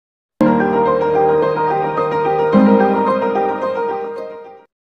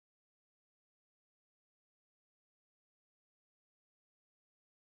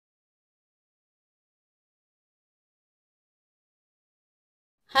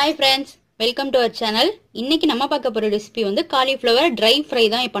Hi friends, welcome to our channel. இன்னைக்கு நம்ம பார்க்க போற ரெசிபி வந்து cauliflower dry fry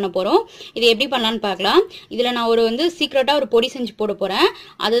தான் பண்ண போறோம். இது எப்படி பண்ணலாம்னு பார்க்கலாம். இதுல நான் ஒரு சீக்ரெட்டா ஒரு பொடி செஞ்சு போட போறேன்.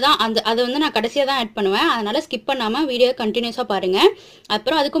 அதுதான் அது வந்து நான் கடைசியா தான் ஆட் பண்ணுவேன். அதனால ஸ்கிப் பண்ணாம வீடியோ கண்டினியூஸா பாருங்க.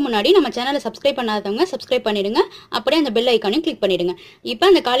 அப்புறம் அதுக்கு முன்னாடி நம்ம சேனலை சப்ஸ்கிரைப் பண்ணாதவங்க சப்ஸ்கிரைப் பண்ணிடுங்க. அப்படியே அந்த பெல் ஐகானையும் கிளிக் பண்ணிடுங்க. இப்போ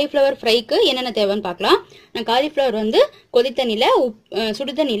அந்த cauliflower fryக்கு என்னென்ன தேவைன்னு பார்க்கலாம். நான் cauliflower வந்து கொதித்தண்ணில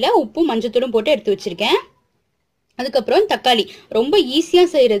சுடு தண்ணில உப்பு மஞ்சள் போட்டு எடுத்து வச்சிருக்கேன். அதுக்கப்புறம் தக்காளி ரொம்ப ஈஸியா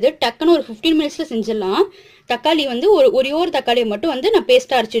செய்யறது டக்குன்னு ஒரு 15 மினிட்ஸ்ல செஞ்சிடலாம். தக்காளி வந்து ஒரு தக்காளியை மட்டும் வந்து நான்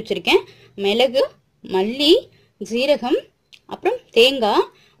பேஸ்டா அரைச்சு வச்சிருக்கேன். மிளகு, மல்லி, ஜீரகம், அப்புறம் தேங்காய்,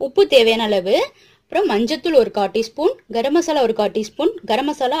 உப்பு தேவையான அளவு, அப்புறம் மஞ்சத்தூள் ஒரு 1/4 டீஸ்பூன், கரம் மசாலா ஒரு 1/4 டீஸ்பூன். கரம்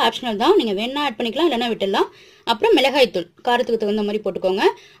மசாலா ஆப்ஷனல் தான், நீங்க வேணா ஆட் பண்ணிக்கலாம் இல்லைன்னா விட்டுடலாம். அப்புறம் மிளகாய் தூள் காரத்துக்கு தகுந்த மாதிரி போட்டுக்கோங்க.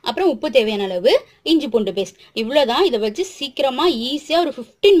 அப்புறம் உப்பு தேவையான அளவு, இஞ்சி பூண்டு பேஸ்ட். இவ்வளவுதான். இதை வச்சு சீக்கிரமா ஈஸியா ஒரு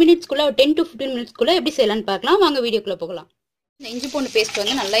 15 மினிட்ஸ்க்குள்ள 10 to 15 மினிட்ஸ்க்குள்ள எப்படி செய்யலாம்னு பார்க்கலாம். வாங்க வீடியோக்குள்ள போகலாம். இந்த இஞ்சி பூண்டு பேஸ்ட்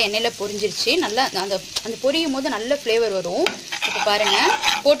வந்து நல்லா எண்ணெயில பொரிஞ்சிருச்சு. நல்லா அந்த பொரியும் போது நல்ல ஃப்ளேவர் வரும். இப்போ பாருங்க,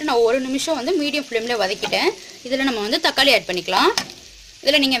 போட்டு நான் ஒரு நிமிஷம் வந்து மீடியம் ஃப்ளேம்ல வதக்கிட்டேன். இதுல நம்ம வந்து தக்காளி ஆட் பண்ணிக்கலாம்.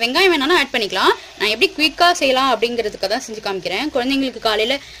 இதில் நீங்கள் வெங்காயம் வேணாலும் ஆட் பண்ணிக்கலாம். நான் எப்படி குயிக்காக செய்யலாம் அப்படிங்கிறதுக்கு தான் செஞ்சு காமிக்கிறேன். குழந்தைங்களுக்கு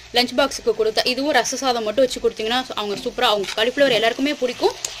காலையில் லஞ்ச் பாக்ஸுக்கு கொடுத்தா இதுவும் ரச சாதம் மட்டும் வச்சு கொடுத்தீங்கன்னா அவங்க சூப்பராக, அவங்க காலிஃப்ளவர் எல்லாருக்குமே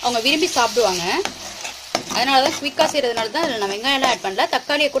பிடிக்கும், அவங்க விரும்பி சாப்பிடுவாங்க. அதனால தான் குயிக்காக செய்கிறதுனால தான் இதில் நான் வெங்காயம்லாம் ஆட் பண்ணல.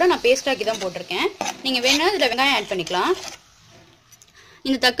 தக்காளியை கூட நான் பேஸ்டாக்கி தான் போட்டிருக்கேன். நீங்கள் வேணா இதில் வெங்காயம் ஆட் பண்ணிக்கலாம்.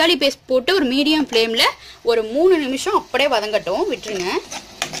 இந்த தக்காளி பேஸ்ட் போட்டு ஒரு மீடியம் ஃப்ளேமில் ஒரு 3 நிமிஷம் அப்படியே வதங்கட்டும், விட்டுருங்க.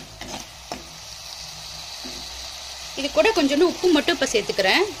 இது கூட கொஞ்சோண்டு உப்பு மட்டும் இப்போ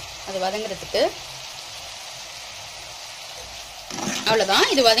சேர்த்துக்கிறேன் அது வதங்குறதுக்கு. அவ்வளோதான்,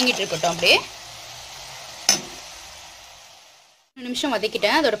 இது வதங்கிட்டு இருக்கட்டும். அப்படியே 1 நிமிஷம்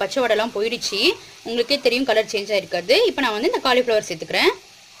வதக்கிட்டேன். அதோட பச்சை வடைலாம் போயிடுச்சு. உங்களுக்கே தெரியும் கலர் சேஞ்ச் ஆகிருக்காது. இப்போ நான் வந்து இந்த காலிஃப்ளவர் சேர்த்துக்கிறேன்.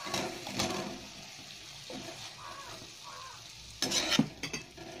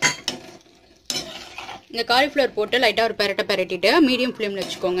 இந்த காலிஃப்ளவர் போட்டு லைட்டாக ஒரு பெரட்டிட்டு மீடியம் ஃப்ளேமில்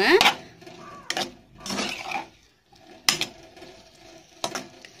வச்சுக்கோங்க.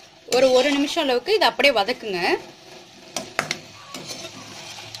 ஒரு நிமிஷம் அளவுக்கு இது அப்படியே வதக்குங்க.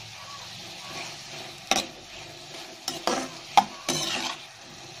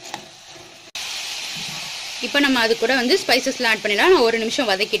 இப்போ நம்ம அது கூட வந்து ஸ்பைசஸ்லாம் ஆட் பண்ணிடலாம். நான் 1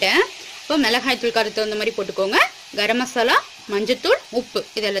 நிமிஷம் வதக்கிட்டேன். இப்போ மிளகாய் தூள் காரத்துக்கு தகுந்த மாதிரி போட்டுக்கோங்க. கரம் மசாலா, மஞ்சத்தூள், உப்பு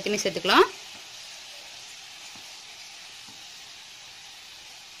இது எல்லாத்தையுமே சேர்த்துக்கலாம்.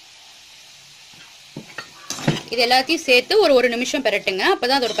 இது எல்லாத்தையும் சேர்த்து ஒரு நிமிஷம் பெரட்டுங்க.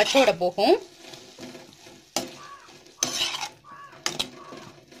 அப்பதான் அதோட பச்சை வடை போகும்.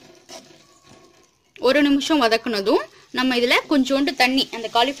 ஒரு நிமிஷம் வதக்குனதும் நம்ம இதுல கொஞ்சோண்டு தண்ணி, அந்த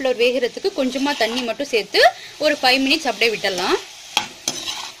காலிஃப்ளவர் வேகிறதுக்கு கொஞ்சமா தண்ணி மட்டும் சேர்த்து ஒரு 5 மினிட்ஸ் அப்படியே விட்டுடலாம்.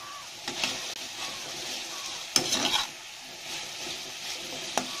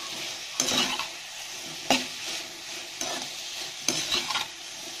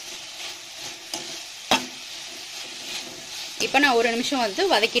 இப்போ நான் 1 நிமிஷம் வந்து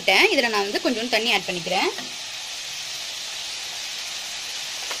வதக்கிட்டேன். இதில் நான் வந்து கொஞ்சம் தண்ணி ஆட் பண்ணிக்கிறேன்.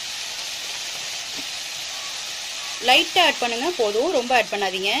 லைட்டாக ஆட் பண்ணுங்க போதும், ரொம்ப ஆட்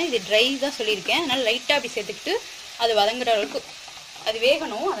பண்ணாதீங்க. இது ட்ரை தான் சொல்லியிருக்கேன், அதனால் லைட்டாக அப்படி சேர்த்துக்கிட்டு அது வதங்குற அளவுக்கு அது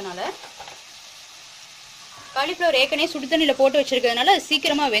வேகணும். அதனால் காலிஃப்ளவர் ஏற்கனவே சுடு தண்ணியில் போட்டு வச்சிருக்கிறதுனால அது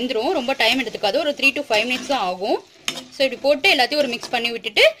சீக்கிரமாக வெந்துடும். ரொம்ப டைம் எடுத்துக்காது, ஒரு 3 to 5 மினிட்ஸ் தான் ஆகும். ஸோ இப்படி போட்டு எல்லாத்தையும் ஒரு மிக்ஸ் பண்ணி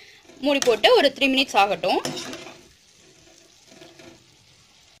விட்டுட்டு மூடி போட்டு ஒரு 3 மினிட்ஸ் ஆகட்டும்.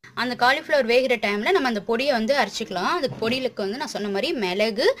 அந்த காலிஃப்ளவர் வேகிற டைமில் நம்ம அந்த பொடியை வந்து அரைச்சிக்கலாம். அதுக்கு பொடியிலுக்கு வந்து நான் சொன்ன மாதிரி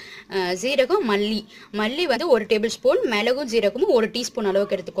மிளகு, ஜீரகம், மல்லி வந்து 1 டேபிள் ஸ்பூன், மிளகும் ஜீரகமும் 1 டீஸ்பூன்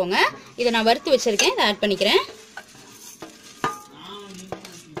அளவுக்கு எடுத்துக்கோங்க. இதை நான் வறுத்து வச்சிருக்கேன், இதை ஆட் பண்ணிக்கிறேன்.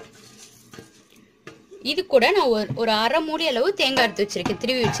 இது கூட நான் ஒரு அரை மூடி அளவு தேங்காய் எடுத்து வச்சிருக்கேன்,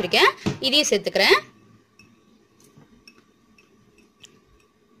 திருவி வச்சிருக்கேன். இதையும் சேர்த்துக்கிறேன்.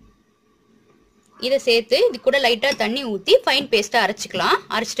 இதை சேர்த்து இது கூட லைட்டாக தண்ணி ஊற்றி ஃபைன் பேஸ்ட்டாக அரைச்சிக்கலாம்.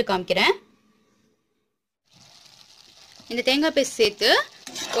 அரைச்சிட்டு காமிக்கிறேன். இந்த தேங்காய் பேஸ்ட் சேர்த்து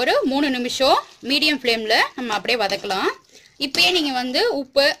ஒரு 3 நிமிஷம் மீடியம் ஃப்ளேமில் நம்ம அப்படியே வதக்கலாம். இப்போயே நீங்கள் வந்து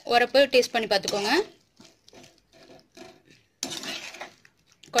உப்பு உரப்பு டேஸ்ட் பண்ணி பார்த்துக்கோங்க.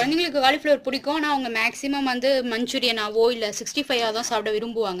 குழந்தைங்களுக்கு காலிஃப்ளவர் பிடிக்கும், ஆனால் அவங்க மேக்ஸிமம் வந்து மஞ்சூரியனாவோ இல்லை 65 தான் சாப்பிட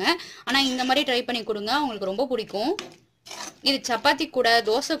விரும்புவாங்க. ஆனால் இந்த மாதிரி ட்ரை பண்ணி கொடுங்க, அவங்களுக்கு ரொம்ப பிடிக்கும். இது சப்பாத்தி கூட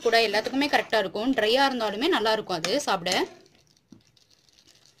தோசை கூட எல்லாத்துக்குமே கரெக்டா இருக்கும். ட்ரையா இருந்தாலுமே நல்லா இருக்கும் அது சாப்பிட.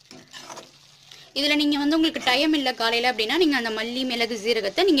 இதுல நீங்க வந்து உங்களுக்கு டைம் இல்லை காலையில அப்படின்னா நீங்க அந்த மல்லி, மிளகு,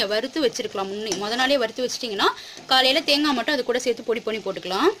 ஜீரகத்தை நீங்க வறுத்து வச்சிருக்கலாம். முத நாளே வறுத்து வச்சிட்டீங்கன்னா காலையில தேங்காய் மட்டும் அது கூட சேர்த்து பொடி பண்ணி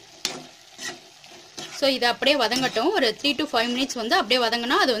போட்டுக்கலாம். ஸோ இதை அப்படியே வதங்கட்டும். ஒரு 3 to 5 மினிட்ஸ் வந்து அப்படியே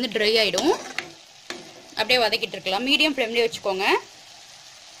வதங்கினா அது வந்து ட்ரை ஆயிடும். அப்படியே வதக்கிட்டு இருக்கலாம். மீடியம் ஃப்ளேம்லயே வச்சுக்கோங்க.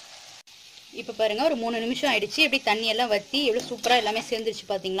 இப்போ பாருங்க ஒரு 3 நிமிஷம் ஆயிடுச்சு. எப்படி தண்ணி எல்லாம் வத்தி எவ்வளவு சூப்பரா எல்லாமே சேர்ந்துருச்சு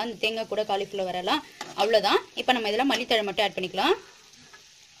பாத்தீங்களா? இந்த தேங்காய் கூட காலிஃப்ளவர் எல்லாம் அவ்வளவுதான். இப்போ நம்ம இதெல்லாம் மல்லித்தழை மட்டும் ஆட் பண்ணிக்கலாம்.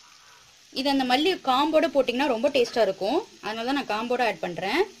 இது அந்த மல்லி காம்போட போட்டிங்கன்னா ரொம்ப டேஸ்டா இருக்கும். அதனால தான் நான் காம்போட ஆட்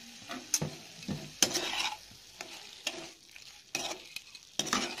பண்றேன்.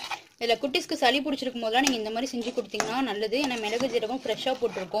 இதில் குட்டிஸ்க்கு சளி பிடிச்சிருக்கும் போதெல்லாம் நீங்கள் இந்த மாதிரி செஞ்சு கொடுத்தீங்கன்னா நல்லது. ஏன்னா மிளகு ஜீரகம் ஃப்ரெஷ்ஷாக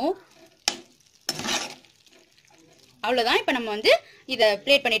போட்டிருக்கோம். அவ்வளோதான். இப்போ நம்ம வந்து இதை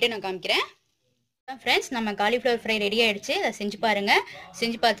பிளேட் பண்ணிட்டு நான் காமிக்கிறேன். ஃப்ரெண்ட்ஸ், நம்ம காலிஃப்ளவர் ஃப்ரை ரெடி ஆயிடுச்சு. அதை செஞ்சு பாருங்க.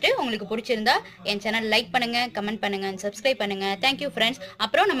 செஞ்சு பார்த்துட்டு உங்களுக்கு பிடிச்சிருந்தா என் சேனல் லைக் பண்ணுங்க, கமெண்ட் பண்ணுங்க, சப்ஸ்கிரைப் பண்ணுங்க. Thank you friends.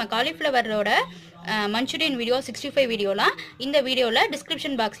 அப்புறம் நம்ம காலிஃப்ளவரோட மஞ்சூரியன் வீடியோ 65 வீடியோலாம் இந்த வீடியோவில்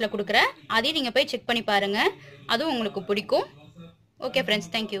டிஸ்கிரிப்ஷன் பாக்ஸில் கொடுக்குறேன். அதையும் நீங்கள் போய் செக் பண்ணி பாருங்க. அதுவும் உங்களுக்கு பிடிக்கும். Okay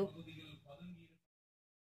friends, thank you.